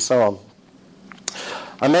 and so on.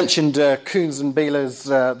 I mentioned Koons and Bieler's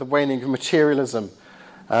The Waning of Materialism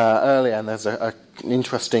earlier, and there's an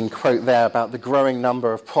interesting quote there about the growing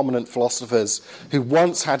number of prominent philosophers who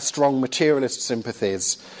once had strong materialist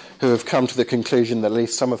sympathies who have come to the conclusion that at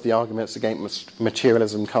least some of the arguments against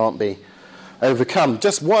materialism can't be overcome.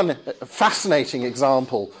 Just one fascinating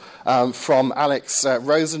example from Alex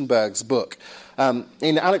Rosenberg's book.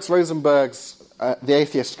 In Alex Rosenberg's The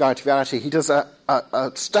Atheist Guide to Reality, he does a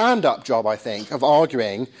stand-up job, I think, of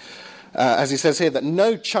arguing, as he says here, that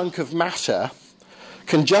no chunk of matter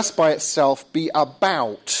can just by itself be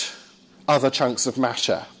about other chunks of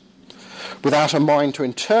matter, without a mind to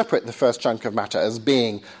interpret the first chunk of matter as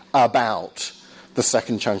being about the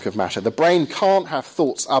second chunk of matter. The brain can't have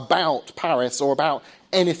thoughts about Paris or about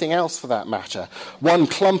anything else for that matter. One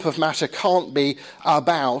clump of matter can't be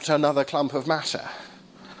about another clump of matter.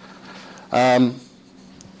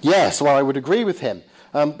 Yes, well, I would agree with him.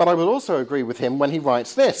 But I would also agree with him when he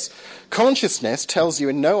writes this. Consciousness tells you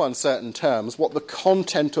in no uncertain terms what the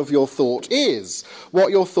content of your thought is,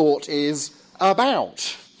 what your thought is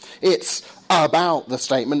about. It's about the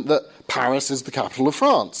statement that Paris is the capital of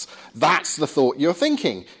France. That's the thought you're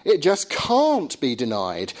thinking. It just can't be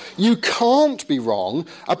denied. You can't be wrong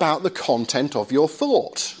about the content of your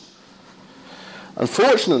thought.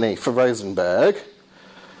 Unfortunately for Rosenberg,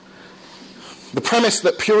 the premise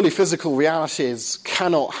that purely physical realities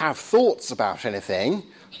cannot have thoughts about anything,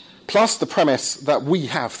 plus the premise that we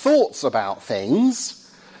have thoughts about things,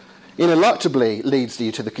 ineluctably leads you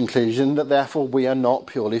to the conclusion that therefore we are not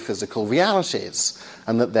purely physical realities,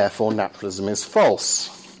 and that therefore naturalism is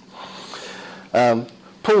false.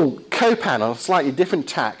 Paul Copan, on a slightly different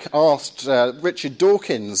tack, asked Richard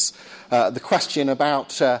Dawkins the question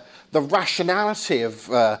about the rationality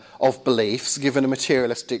of beliefs given a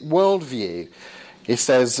materialistic worldview. He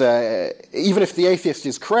says, even if the atheist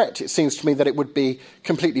is correct, it seems to me that it would be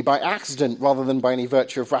completely by accident rather than by any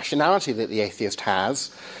virtue of rationality that the atheist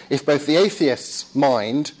has, if both the atheist's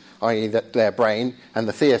mind, i.e. their brain, and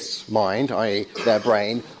the theist's mind, i.e. their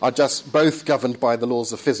brain, are just both governed by the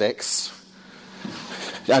laws of physics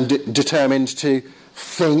and determined to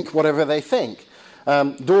think whatever they think.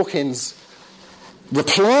 Dawkins'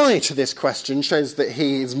 reply to this question shows that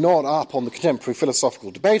he is not up on the contemporary philosophical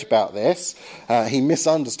debate about this. He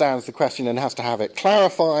misunderstands the question and has to have it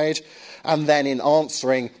clarified, and then in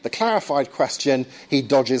answering the clarified question, he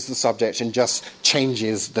dodges the subject and just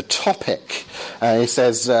changes the topic. He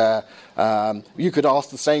says, you could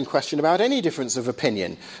ask the same question about any difference of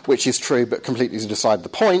opinion, which is true but completely beside the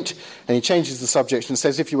point. And he changes the subject and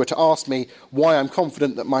says, if you were to ask me why I'm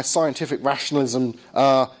confident that my scientific rationalism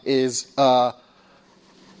is...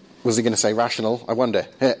 was he going to say rational? I wonder.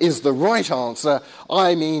 Is the right answer?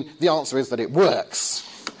 I mean, the answer is that it works.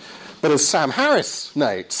 But as Sam Harris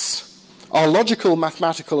notes, our logical,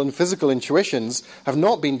 mathematical and physical intuitions have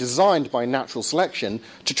not been designed by natural selection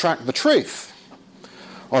to track the truth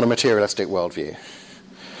on a materialistic worldview.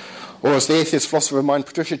 Or as the atheist philosopher of mind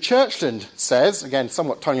Patricia Churchland says, again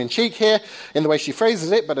somewhat tongue-in-cheek here in the way she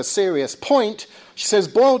phrases it, but a serious point, she says,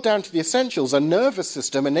 boiled down to the essentials, a nervous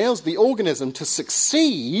system enables the organism to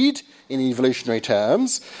succeed, in evolutionary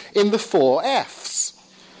terms, in the 4 Fs: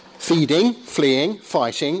 feeding, fleeing,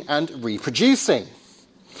 fighting, and reproducing.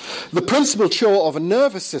 The principal chore of a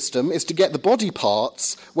nervous system is to get the body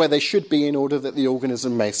parts where they should be in order that the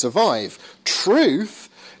organism may survive. Truth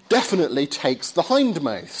definitely takes the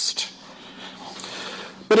hindmost.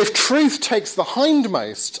 But if truth takes the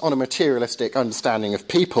hindmost on a materialistic understanding of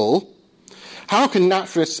people, how can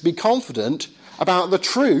naturalists be confident about the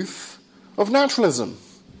truth of naturalism?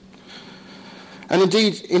 And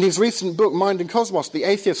indeed, in his recent book, Mind and Cosmos, the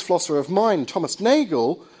atheist philosopher of mind, Thomas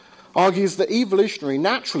Nagel, argues that evolutionary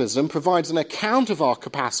naturalism provides an account of our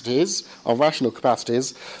capacities, our rational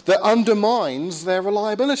capacities, that undermines their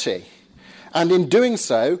reliability, and in doing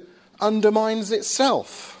so, undermines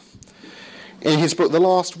itself. In his book, The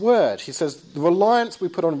Last Word, he says, the reliance we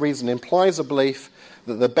put on reason implies a belief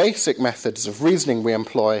that the basic methods of reasoning we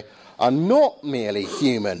employ are not merely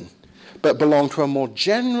human, but belong to a more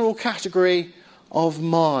general category of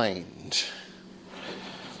mind.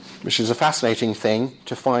 Which is a fascinating thing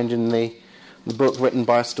to find in the book written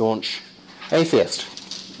by a staunch atheist.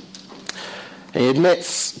 He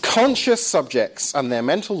admits conscious subjects and their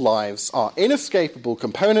mental lives are inescapable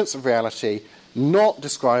components of reality, not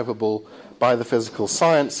describable by the physical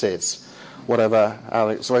sciences, whatever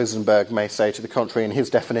Alex Rosenberg may say to the contrary in his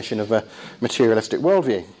definition of a materialistic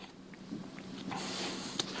worldview.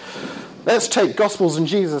 Let's take Gospels and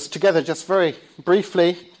Jesus together just very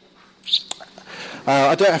briefly.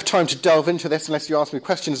 I don't have time to delve into this unless you ask me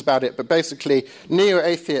questions about it, but basically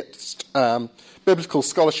neo-atheist biblical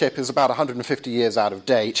scholarship is about 150 years out of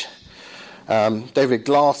date. David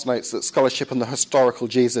Glass notes that scholarship on the historical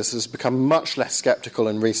Jesus has become much less sceptical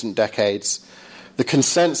in recent decades. The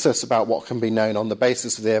consensus about what can be known on the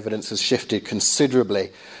basis of the evidence has shifted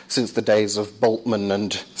considerably since the days of Boltman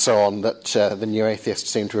and so on that the New Atheists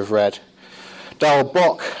seem to have read. Darrell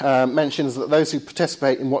Bock mentions that those who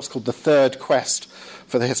participate in what's called the third quest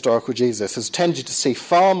for the historical Jesus has tended to see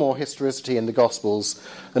far more historicity in the Gospels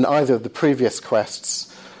than either of the previous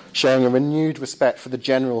quests, showing a renewed respect for the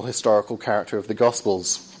general historical character of the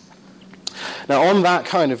Gospels. Now, on that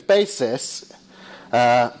kind of basis,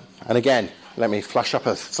 and again, let me flash up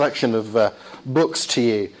a selection of books to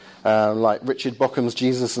you, like Richard Bockham's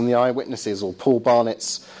Jesus and the Eyewitnesses, or Paul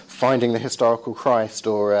Barnett's Finding the Historical Christ,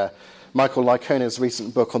 or Michael Licona's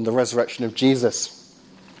recent book on the resurrection of Jesus.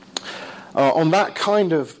 On that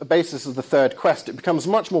kind of basis of the third quest, it becomes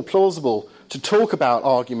much more plausible to talk about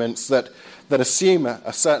arguments that assume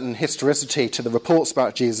a certain historicity to the reports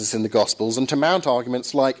about Jesus in the Gospels, and to mount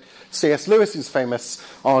arguments like C.S. Lewis's famous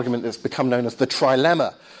argument that's become known as the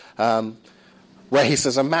trilemma, where he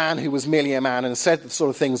says a man who was merely a man and said the sort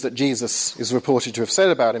of things that Jesus is reported to have said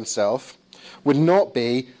about himself would not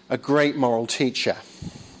be a great moral teacher.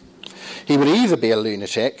 He would either be a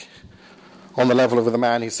lunatic, on the level of the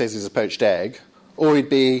man who says he's a poached egg, or he'd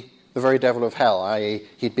be the very devil of hell, i.e.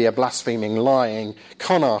 he'd be a blaspheming, lying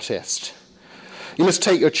con artist. You must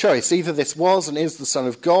take your choice. Either this was and is the Son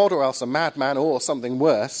of God, or else a madman, or something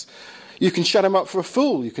worse. You can shut him up for a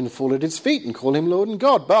fool. You can fall at his feet and call him Lord and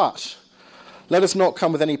God. But let us not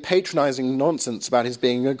come with any patronising nonsense about his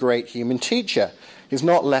being a great human teacher. He's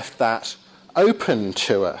not left that open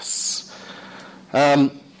to us.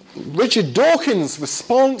 Richard Dawkins'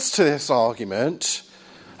 response to this argument,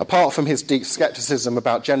 apart from his deep scepticism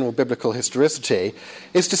about general biblical historicity,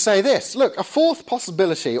 is to say this. Look, a fourth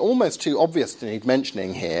possibility, almost too obvious to need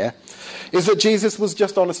mentioning here, is that Jesus was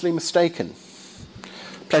just honestly mistaken.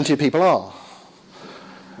 Plenty of people are.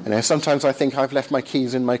 Sometimes I think I've left my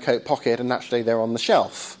keys in my coat pocket and actually they're on the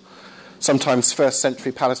shelf. Sometimes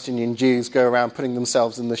first-century Palestinian Jews go around putting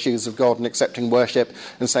themselves in the shoes of God and accepting worship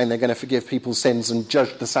and saying they're going to forgive people's sins and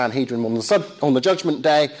judge the Sanhedrin on the Judgment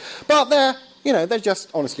Day. But they're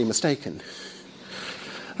just honestly mistaken.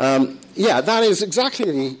 That is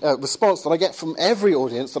exactly the response that I get from every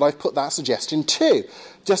audience that I've put that suggestion to.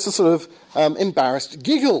 Just a sort of embarrassed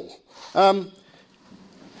giggle.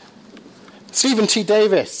 Stephen T.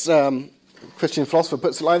 Davis, Christian philosopher,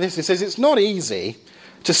 puts it like this. He says, it's not easy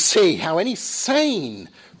to see how any sane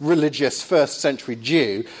religious first-century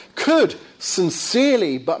Jew could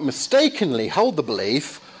sincerely but mistakenly hold the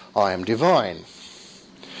belief, I am divine.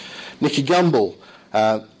 Nicky Gumbel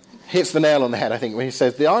hits the nail on the head, I think, when he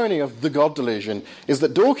says, the irony of the God delusion is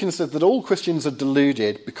that Dawkins says that all Christians are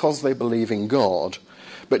deluded because they believe in God,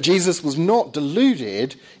 but Jesus was not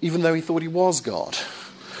deluded even though he thought he was God.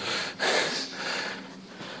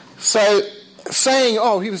 So, saying,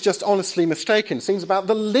 he was just honestly mistaken seems about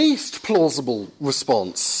the least plausible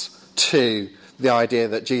response to the idea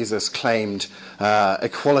that Jesus claimed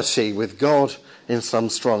equality with God in some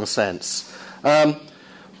strong sense.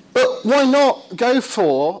 But why not go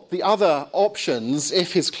for the other options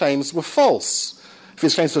if his claims were false? If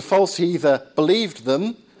his claims were false, he either believed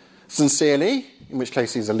them sincerely, in which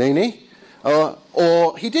case he's a loony,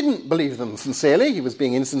 or he didn't believe them sincerely, he was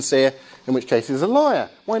being insincere, in which case he's a liar.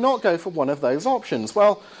 Why not go for one of those options?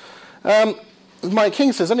 Well, Mike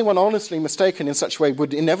King says anyone honestly mistaken in such a way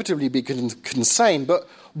would inevitably be insane, but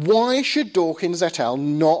why should Dawkins et al.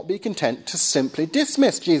 Not be content to simply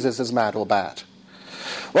dismiss Jesus as mad or bad?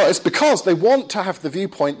 Well, it's because they want to have the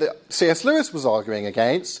viewpoint that C.S. Lewis was arguing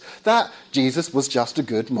against, that Jesus was just a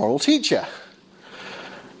good moral teacher.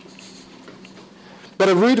 But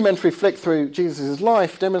a rudimentary flick through Jesus'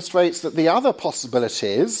 life demonstrates that the other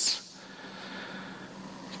possibilities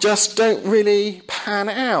just don't really pan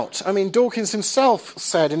out. I mean, Dawkins himself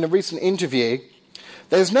said in a recent interview,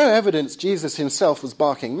 there's no evidence Jesus himself was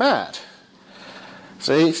barking mad.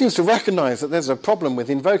 So he seems to recognise that there's a problem with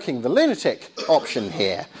invoking the lunatic option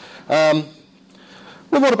here. Well,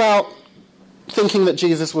 what about thinking that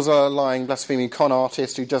Jesus was a lying, blaspheming con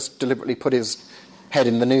artist who just deliberately put his head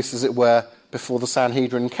in the noose, as it were, before the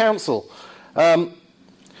Sanhedrin Council?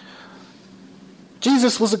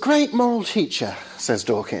 Jesus was a great moral teacher, says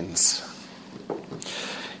Dawkins.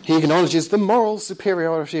 He acknowledges the moral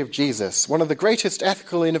superiority of Jesus, one of the greatest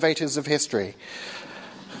ethical innovators of history,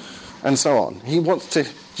 and so on.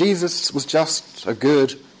 Jesus was just a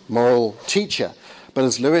good moral teacher. But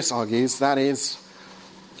as Lewis argues, that is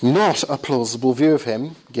not a plausible view of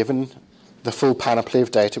him, given the full panoply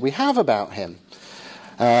of data we have about him.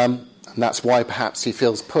 And that's why perhaps he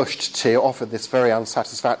feels pushed to offer this very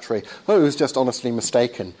unsatisfactory, he was just honestly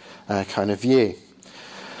mistaken kind of view.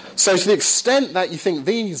 So to the extent that you think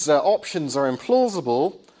these options are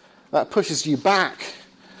implausible, that pushes you back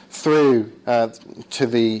through to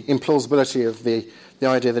the implausibility of the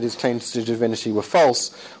idea that his claims to divinity were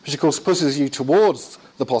false, which of course pushes you towards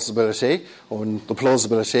the possibility, or the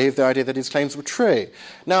plausibility, of the idea that his claims were true.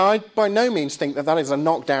 Now, I by no means think that is a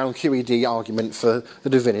knockdown QED argument for the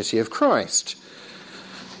divinity of Christ.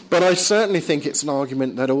 But I certainly think it's an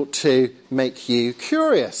argument that ought to make you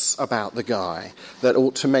curious about the guy, that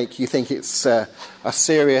ought to make you think it's a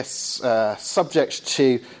serious subject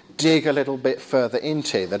to dig a little bit further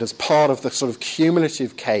into, that as part of the sort of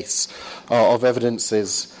cumulative case of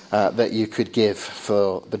evidences that you could give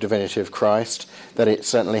for the divinity of Christ, that it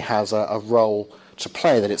certainly has a role to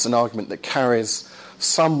play, that it's an argument that carries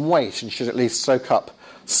some weight and should at least soak up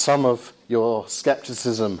some of your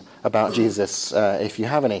scepticism about Jesus, if you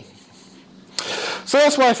have any. So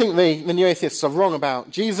that's why I think the new atheists are wrong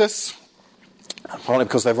about Jesus, partly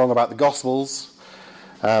because they're wrong about the Gospels,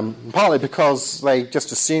 partly because they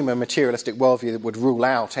just assume a materialistic worldview that would rule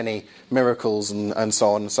out any miracles and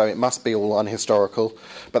so on, so it must be all unhistorical.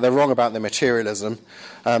 But they're wrong about the materialism.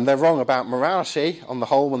 They're wrong about morality on the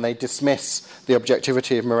whole when they dismiss the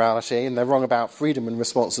objectivity of morality, and they're wrong about freedom and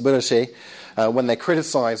responsibility when they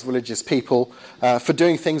criticise religious people for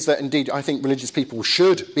doing things that indeed I think religious people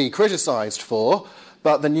should be criticised for.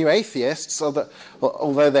 But the new atheists,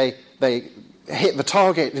 although they hit the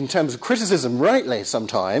target in terms of criticism rightly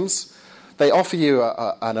sometimes, they offer you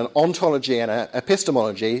an ontology and an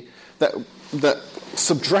epistemology that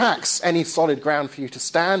subtracts any solid ground for you to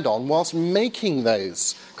stand on whilst making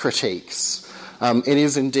those critiques. It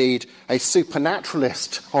is indeed a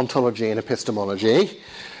supernaturalist ontology and epistemology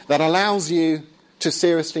that allows you to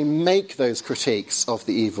seriously make those critiques of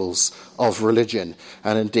the evils of religion.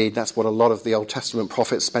 And indeed, that's what a lot of the Old Testament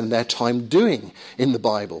prophets spend their time doing in the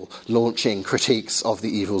Bible, launching critiques of the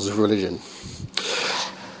evils of religion.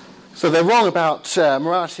 So they're wrong about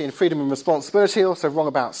morality and freedom and responsibility, also wrong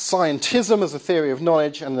about scientism as a theory of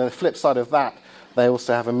knowledge, and the flip side of that, they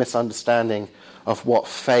also have a misunderstanding of what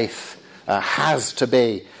faith has to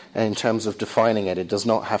be in terms of defining it. It does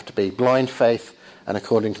not have to be blind faith, and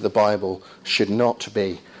according to the Bible, should not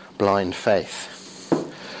be blind faith.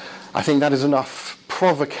 I think that is enough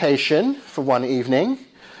provocation for one evening.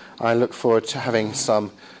 I look forward to having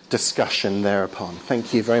some discussion thereupon.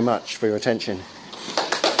 Thank you very much for your attention.